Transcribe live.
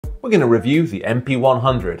we're going to review the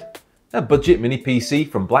MP100, a budget mini PC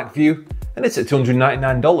from Blackview, and it's at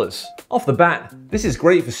 $299. Off the bat, this is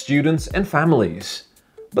great for students and families.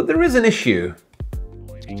 But there is an issue.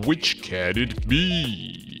 Which can it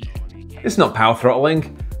be? It's not power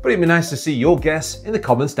throttling, but it'd be nice to see your guess in the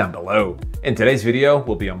comments down below. In today's video,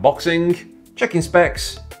 we'll be unboxing, checking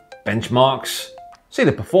specs, benchmarks, see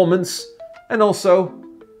the performance, and also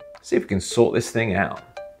see if we can sort this thing out.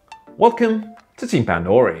 Welcome to Team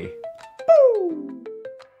Pandori.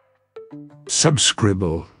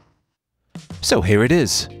 Subscribble. So here it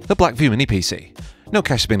is, the Blackview Mini PC. No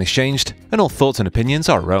cash has been exchanged, and all thoughts and opinions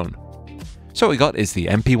are our own. So what we got is the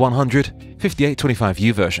MP100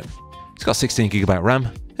 5825U version. It's got 16GB RAM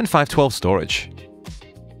and 512 storage.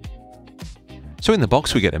 So in the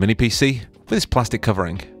box we get a mini PC with this plastic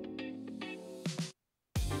covering.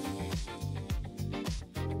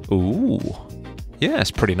 Ooh, yeah,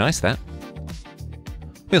 it's pretty nice that.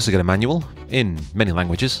 We also get a manual in many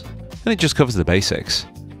languages, and it just covers the basics.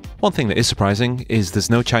 One thing that is surprising is there's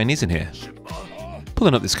no Chinese in here.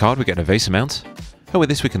 Pulling up this card we get a vase mount, and with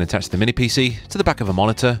this we can attach the mini PC to the back of a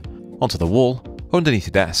monitor, onto the wall, or underneath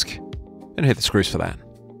the desk, and hit the screws for that.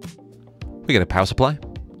 We get a power supply,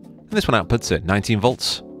 and this one outputs at 19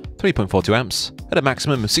 volts, 3.42 amps, at a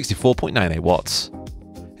maximum of 64.98 watts.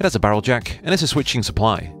 It has a barrel jack, and it's a switching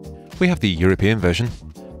supply. We have the European version,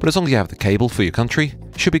 but as long as you have the cable for your country,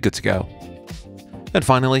 it should be good to go. And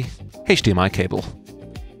finally, HDMI cable.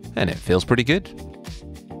 And it feels pretty good.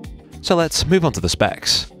 So let's move on to the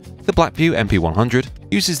specs. The Blackview MP100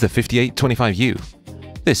 uses the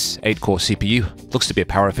 5825U. This 8-core CPU looks to be a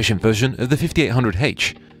power-efficient version of the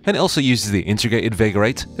 5800H, and it also uses the integrated Vega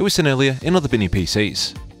 8 that we've seen earlier in other mini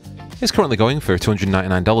PCs. It's currently going for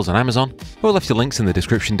 $299 on Amazon. We'll left your links in the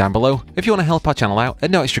description down below if you want to help our channel out at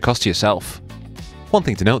no extra cost to yourself. One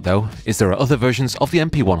thing to note though is there are other versions of the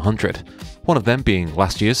MP100, one of them being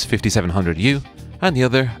last year's 5700U and the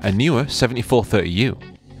other a newer 7430U.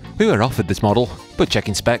 We were offered this model, but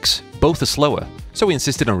checking specs, both are slower, so we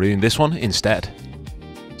insisted on reading this one instead.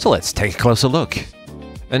 So let's take a closer look.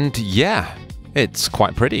 And yeah, it's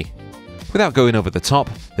quite pretty. Without going over the top,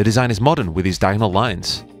 the design is modern with these diagonal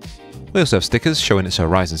lines. We also have stickers showing it's a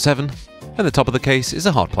Ryzen 7, and the top of the case is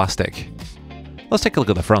a hard plastic. Let's take a look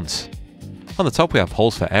at the front. On the top we have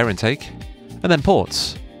holes for air intake, and then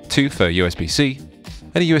ports, 2 for USB-C,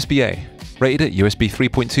 and a USB-A, rated at USB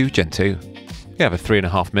 3.2 Gen 2. We have a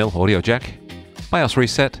 3.5mm audio jack, BIOS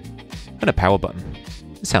reset, and a power button.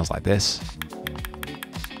 It sounds like this.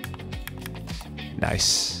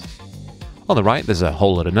 Nice. On the right there's a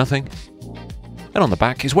whole lot of nothing, and on the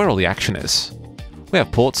back is where all the action is. We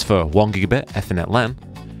have ports for 1GB Ethernet LAN,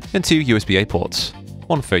 and 2 USB-A ports,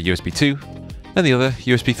 one for USB 2, and the other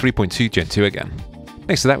USB 3.2 Gen 2 again.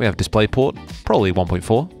 Next to that we have DisplayPort, probably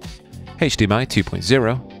 1.4, HDMI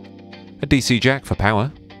 2.0, a DC jack for power,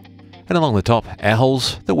 and along the top, air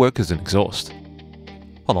holes that work as an exhaust.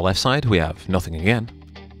 On the left side we have nothing again,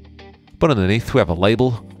 but underneath we have a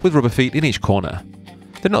label with rubber feet in each corner.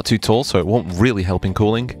 They're not too tall so it won't really help in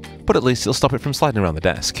cooling, but at least it'll stop it from sliding around the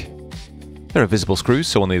desk. There are visible screws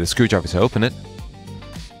so we'll need a screwdriver to open it.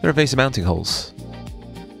 There are vase mounting holes.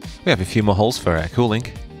 We have a few more holes for air cooling.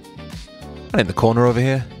 And in the corner over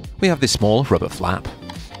here, we have this small rubber flap.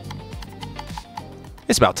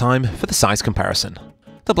 It's about time for the size comparison.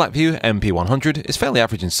 The Blackview MP100 is fairly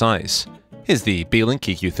average in size. Here's the B-Link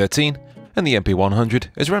EQ13, and the MP100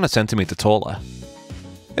 is around a centimeter taller.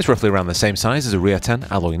 It's roughly around the same size as a Rear 10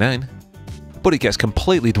 Alloy 9, but it gets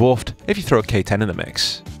completely dwarfed if you throw a K10 in the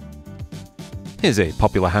mix. Here's a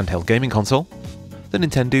popular handheld gaming console, the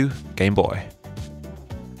Nintendo Game Boy.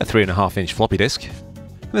 A 3.5-inch floppy disk,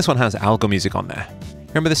 and this one has Algo music on there.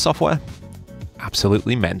 Remember this software?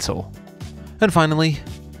 Absolutely mental. And finally,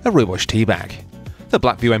 a Ruwash tea bag. The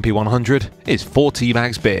Blackview MP100 is 4 tea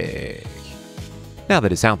bags big. Now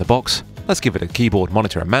that it's out of the box, let's give it a keyboard,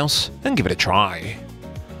 monitor and mouse, and give it a try.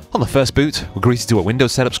 On the first boot, we're greeted to a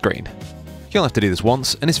Windows setup screen. You'll have to do this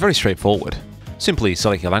once, and it's very straightforward. Simply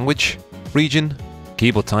select your language, region,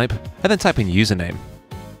 keyboard type, and then type in your username.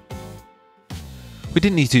 We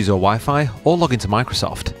didn't need to use our Wi-Fi or log into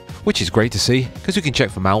Microsoft, which is great to see because we can check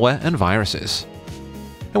for malware and viruses.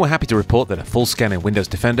 And we're happy to report that a full scan in Windows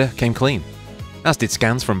Defender came clean, as did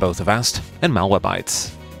scans from both Avast and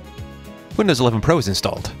Malwarebytes. Windows 11 Pro is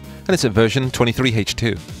installed, and it's at version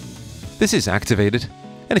 23H2. This is activated,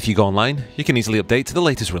 and if you go online, you can easily update to the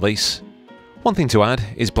latest release. One thing to add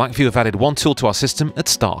is Blackview have added one tool to our system at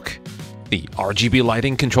stock, the RGB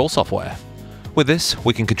lighting control software. With this,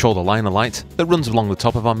 we can control the line of light that runs along the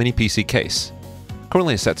top of our mini PC case.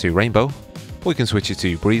 Currently it's set to rainbow, but we can switch it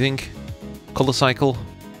to breathing, color cycle,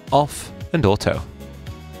 off, and auto.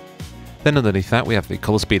 Then underneath that we have the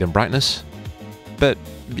color speed and brightness, but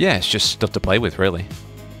yeah, it's just stuff to play with really.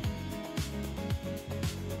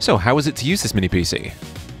 So how is it to use this mini PC?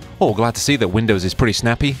 Well, we're glad to see that Windows is pretty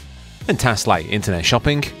snappy, and tasks like internet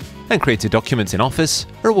shopping and creative documents in Office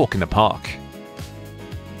are a walk in the park.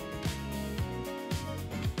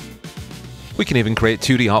 We can even create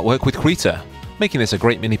 2D artwork with Krita, making this a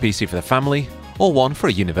great mini PC for the family or one for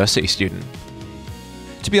a university student.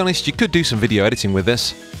 To be honest, you could do some video editing with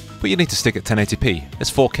this, but you need to stick at 1080p,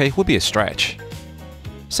 as 4K would be a stretch.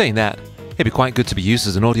 Saying that, it'd be quite good to be used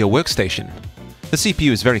as an audio workstation. The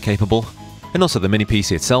CPU is very capable, and also the mini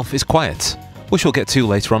PC itself is quiet, which we'll get to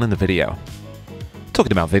later on in the video.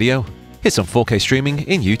 Talking about video, here's some 4K streaming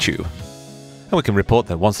in YouTube. And we can report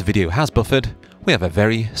that once the video has buffered, we have a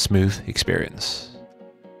very smooth experience.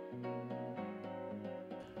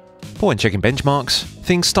 But when checking benchmarks,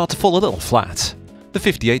 things start to fall a little flat. The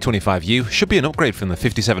 5825U should be an upgrade from the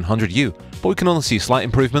 5700U, but we can only see slight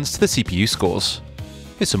improvements to the CPU scores.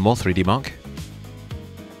 Here's some more 3D Mark,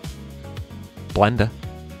 Blender,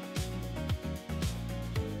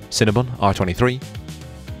 Cinnamon R23,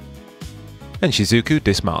 and Shizuku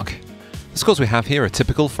Dismark. The scores we have here are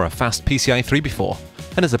typical for a fast PCIe 3x4,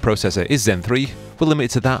 and as the processor is Zen 3, we're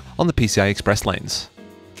limited to that on the PCI Express lanes.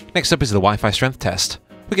 Next up is the Wi-Fi strength test.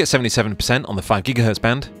 We get 77% on the 5GHz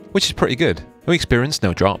band, which is pretty good, and we experience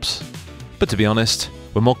no drops. But to be honest,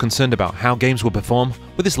 we're more concerned about how games will perform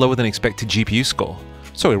with this lower than expected GPU score,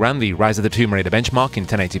 so we ran the Rise of the Tomb Raider benchmark in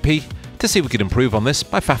 1080p to see if we could improve on this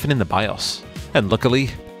by faffing in the BIOS. And luckily,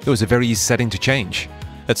 it was a very easy setting to change.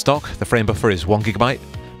 At stock, the frame buffer is 1GB,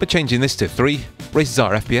 but changing this to 3 raises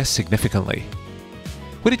our FPS significantly.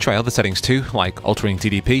 We did try other settings too, like altering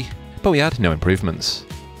TDP, but we had no improvements.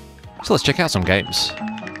 So let's check out some games.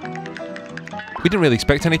 We didn't really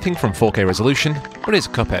expect anything from 4K resolution, but here's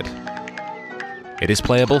Cuphead. It is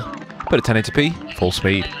playable, but at 1080p, full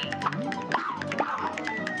speed.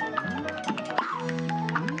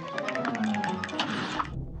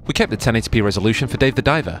 We kept the 1080p resolution for Dave the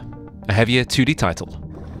Diver, a heavier 2D title.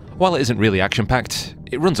 While it isn't really action-packed,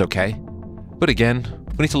 it runs okay. But again,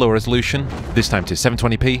 we need to lower resolution, this time to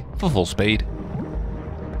 720p for full speed.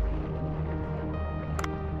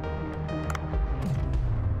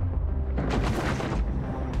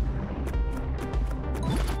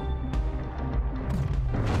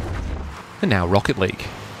 And now Rocket League.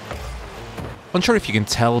 Unsure if you can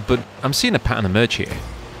tell, but I'm seeing a pattern emerge here.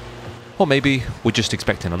 Or maybe we're just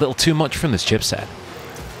expecting a little too much from this chipset.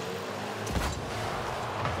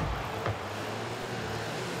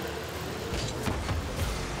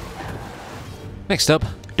 Next up,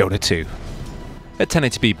 Dota 2. At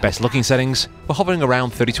 1080p best looking settings, we're hovering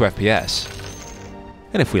around 32 FPS.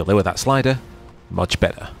 And if we lower that slider, much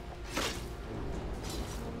better.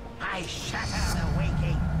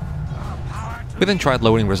 We then tried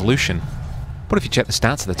lowering resolution, but if you check the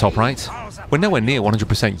stats at the top right, we're nowhere near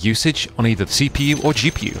 100% usage on either the CPU or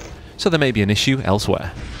GPU, so there may be an issue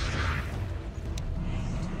elsewhere.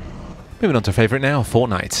 Moving on to favourite now,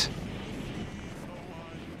 Fortnite.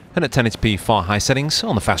 And at 1080p far high settings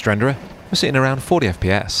on the fast renderer, we're sitting around 40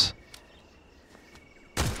 FPS.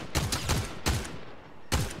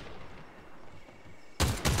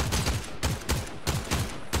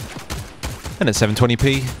 And at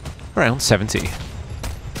 720p, around 70.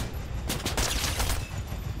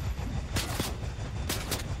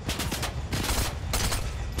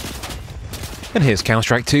 And here's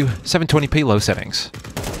Counterstrike 2, 720p low settings.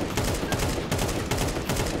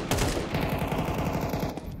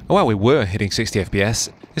 While we were hitting 60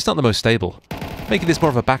 FPS, it's not the most stable, making this more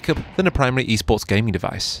of a backup than a primary esports gaming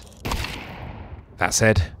device. That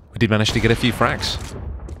said, we did manage to get a few frags.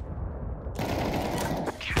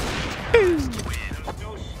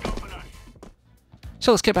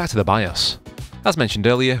 So let's get back to the BIOS. As mentioned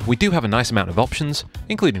earlier, we do have a nice amount of options,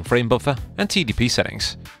 including frame buffer and TDP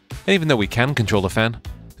settings. And even though we can control the fan,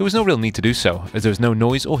 there was no real need to do so, as there was no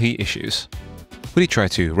noise or heat issues. We did try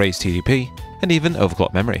to raise TDP, and even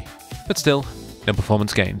overclock memory, but still, no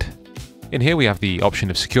performance gained. In here we have the option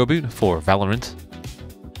of Secure Boot for Valorant.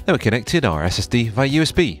 Then we connected our SSD via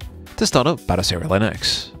USB to start up Batocera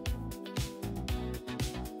Linux.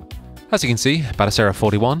 As you can see, Batocera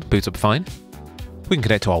 41 boots up fine. We can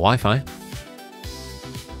connect to our Wi-Fi. Then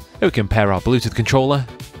we can pair our Bluetooth controller,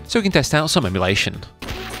 so we can test out some emulation.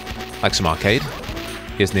 Like some arcade.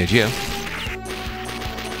 Here's Neo Geo.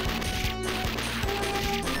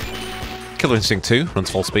 Killer Instinct 2 runs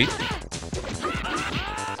full speed.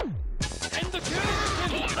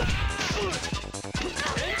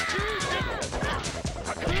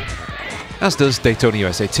 As does Daytona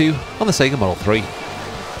USA 2 on the Sega Model 3.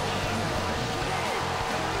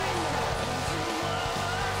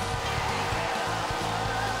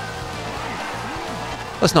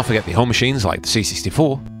 Let's not forget the home machines like the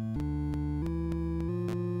C64.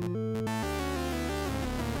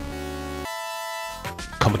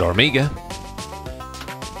 Commodore Amiga.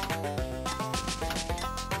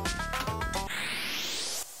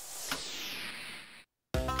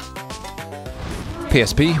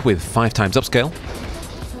 PSP with 5x upscale.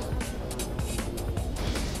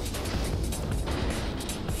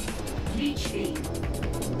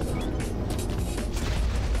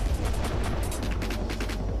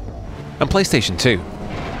 And PlayStation 2.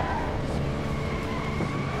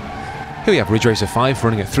 Here we have Ridge Racer 5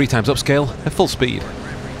 running at 3x upscale at full speed.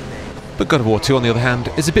 But God of War 2 on the other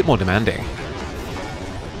hand is a bit more demanding.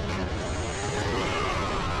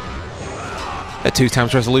 At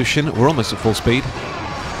 2x resolution, we're almost at full speed.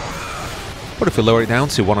 But if we lower it down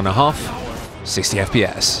to 1.5, 60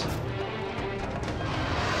 FPS.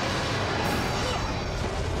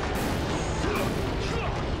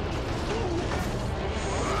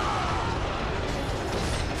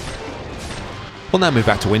 We'll now move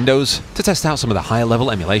back to Windows to test out some of the higher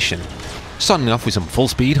level emulation, starting off with some full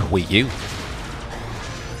speed Wii-U.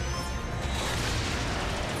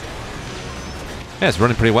 Yeah, it's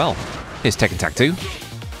running pretty well. Here's Tekken Tag 2.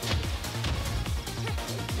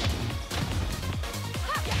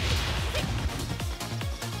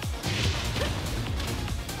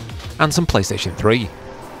 And some PlayStation 3.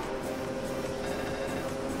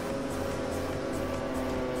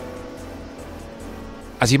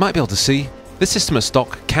 As you might be able to see, this system of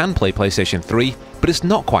stock can play PlayStation 3, but it's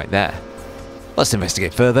not quite there. Let's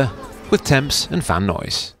investigate further with temps and fan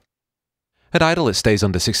noise. At idle it stays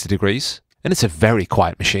under 60 degrees, and it's a very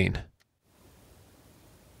quiet machine.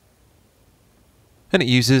 And it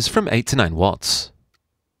uses from 8 to 9 watts.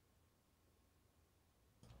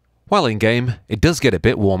 While in game, it does get a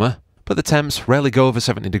bit warmer, but the temps rarely go over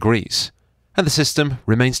 70 degrees, and the system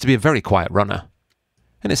remains to be a very quiet runner.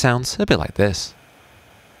 And it sounds a bit like this.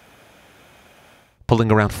 Pulling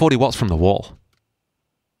around 40 watts from the wall.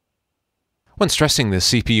 When stressing the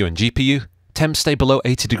CPU and GPU, temps stay below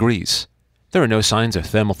 80 degrees. There are no signs of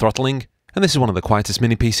thermal throttling, and this is one of the quietest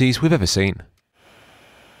mini PCs we've ever seen.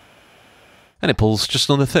 And it pulls just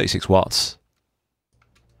under 36 watts.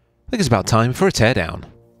 I think it's about time for a teardown.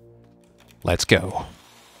 Let's go.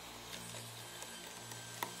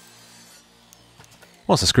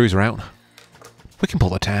 Once the screws are out, we can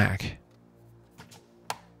pull the tag.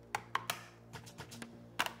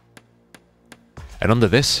 And under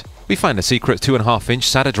this, we find a secret 2.5-inch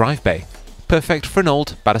SATA drive bay, perfect for an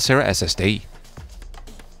old Batocera SSD.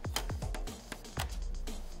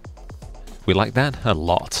 We like that a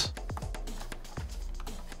lot.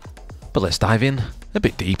 But let's dive in a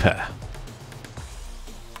bit deeper.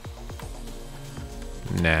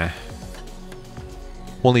 Nah.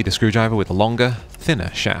 We'll need a screwdriver with a longer,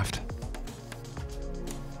 thinner shaft.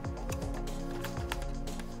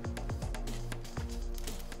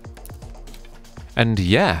 And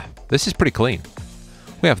yeah, this is pretty clean.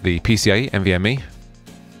 We have the PCIe NVMe.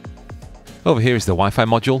 Over here is the Wi-Fi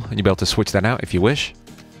module, and you'll be able to switch that out if you wish.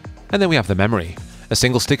 And then we have the memory, a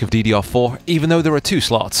single stick of DDR4, even though there are 2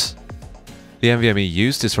 slots. The NVMe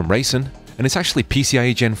used is from Ryzen, and it's actually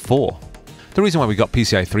PCIe Gen 4. The reason why we got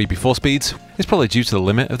PCIe 3 before speeds is probably due to the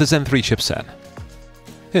limit of the Zen 3 chipset.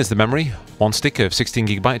 Here's the memory, one stick of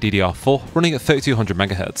 16GB DDR4 running at 3200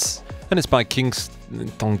 MHz, and it's by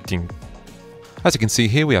Kingston. As you can see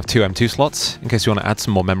here, we have 2 M2 slots in case you want to add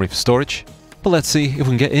some more memory for storage, but let's see if we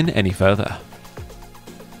can get in any further.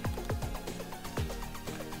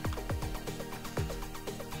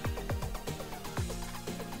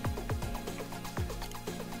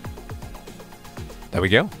 There we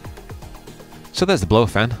go. So there's the blower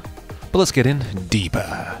fan, but let's get in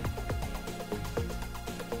deeper.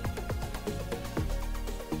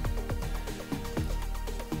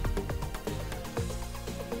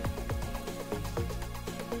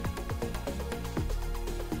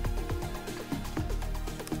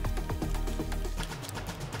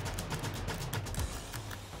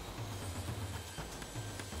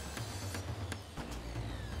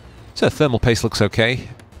 So the thermal paste looks okay,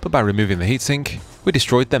 but by removing the heatsink, we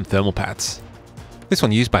destroyed them thermal pads. This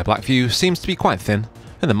one used by Blackview seems to be quite thin,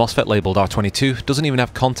 and the MOSFET labelled R22 doesn't even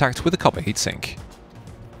have contact with the copper heatsink.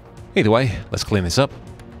 Either way, let's clean this up.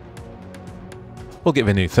 We'll give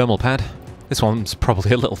it a new thermal pad. This one's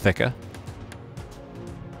probably a little thicker.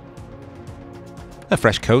 A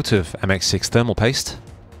fresh coat of MX6 thermal paste.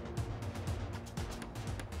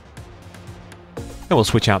 And we'll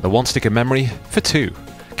switch out the 1 stick of memory for 2,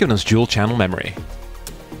 giving us dual channel memory.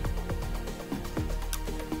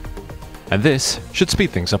 And this should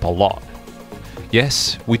speed things up a lot.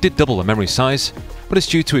 Yes, we did double the memory size, but it's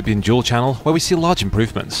due to it being dual channel where we see large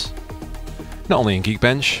improvements. Not only in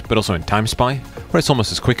Geekbench, but also in TimeSpy, where it's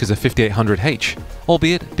almost as quick as a 5800H,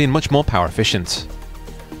 albeit being much more power efficient.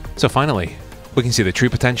 So finally, we can see the true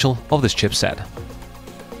potential of this chipset.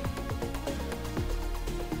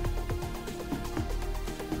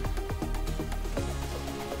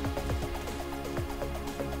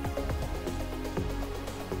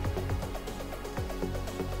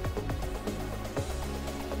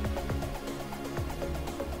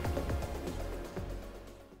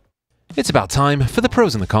 It's about time for the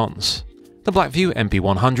pros and the cons. The Blackview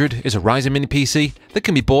MP100 is a Ryzen Mini PC that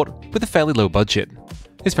can be bought with a fairly low budget.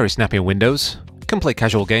 It's very snappy on Windows, can play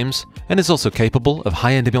casual games, and is also capable of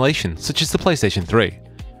high-end emulation such as the PlayStation 3.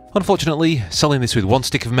 Unfortunately, selling this with one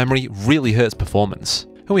stick of memory really hurts performance,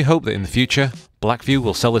 and we hope that in the future, Blackview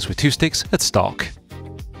will sell this with 2 sticks at stock.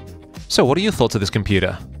 So what are your thoughts of this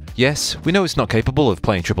computer? Yes, we know it's not capable of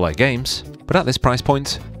playing AAA games, but at this price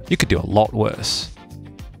point, you could do a lot worse.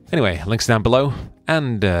 Anyway, links down below,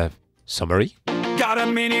 and summary. Got a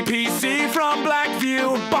mini PC from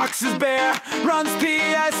Blackview, box is bare, runs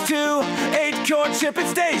PS2, 8-core chip, it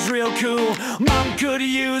stays real cool. Mom could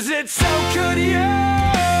use it, so could you.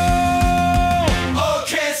 Oh,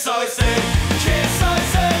 kiss I say,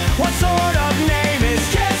 what sort of name is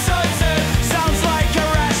kiss I say? Sounds like a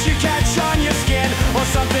rash you catch on your skin, or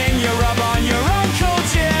something you rub on your Uncle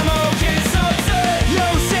Jim. Oh, kiss I say, yo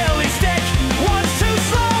silly stick, one's too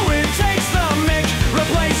slow, it takes the mick,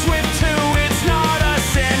 replace with 2, it's not a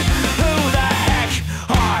sin. Who the heck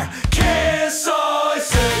are kiss I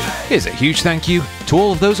say? Here's a huge thank you to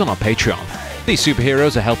all of those on our Patreon. These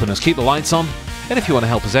superheroes are helping us keep the lights on, and if you want to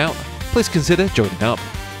help us out, please consider joining up.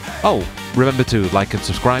 Oh, remember to like and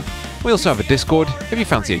subscribe. We also have a Discord if you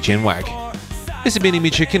fancy a chinwag. This has been Emu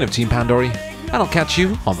Chicken of Team Pandori, and I'll catch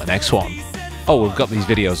you on the next one. Oh, we've got these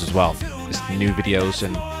videos as well. Just new videos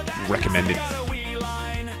and recommended.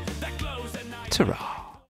 Ta-ra.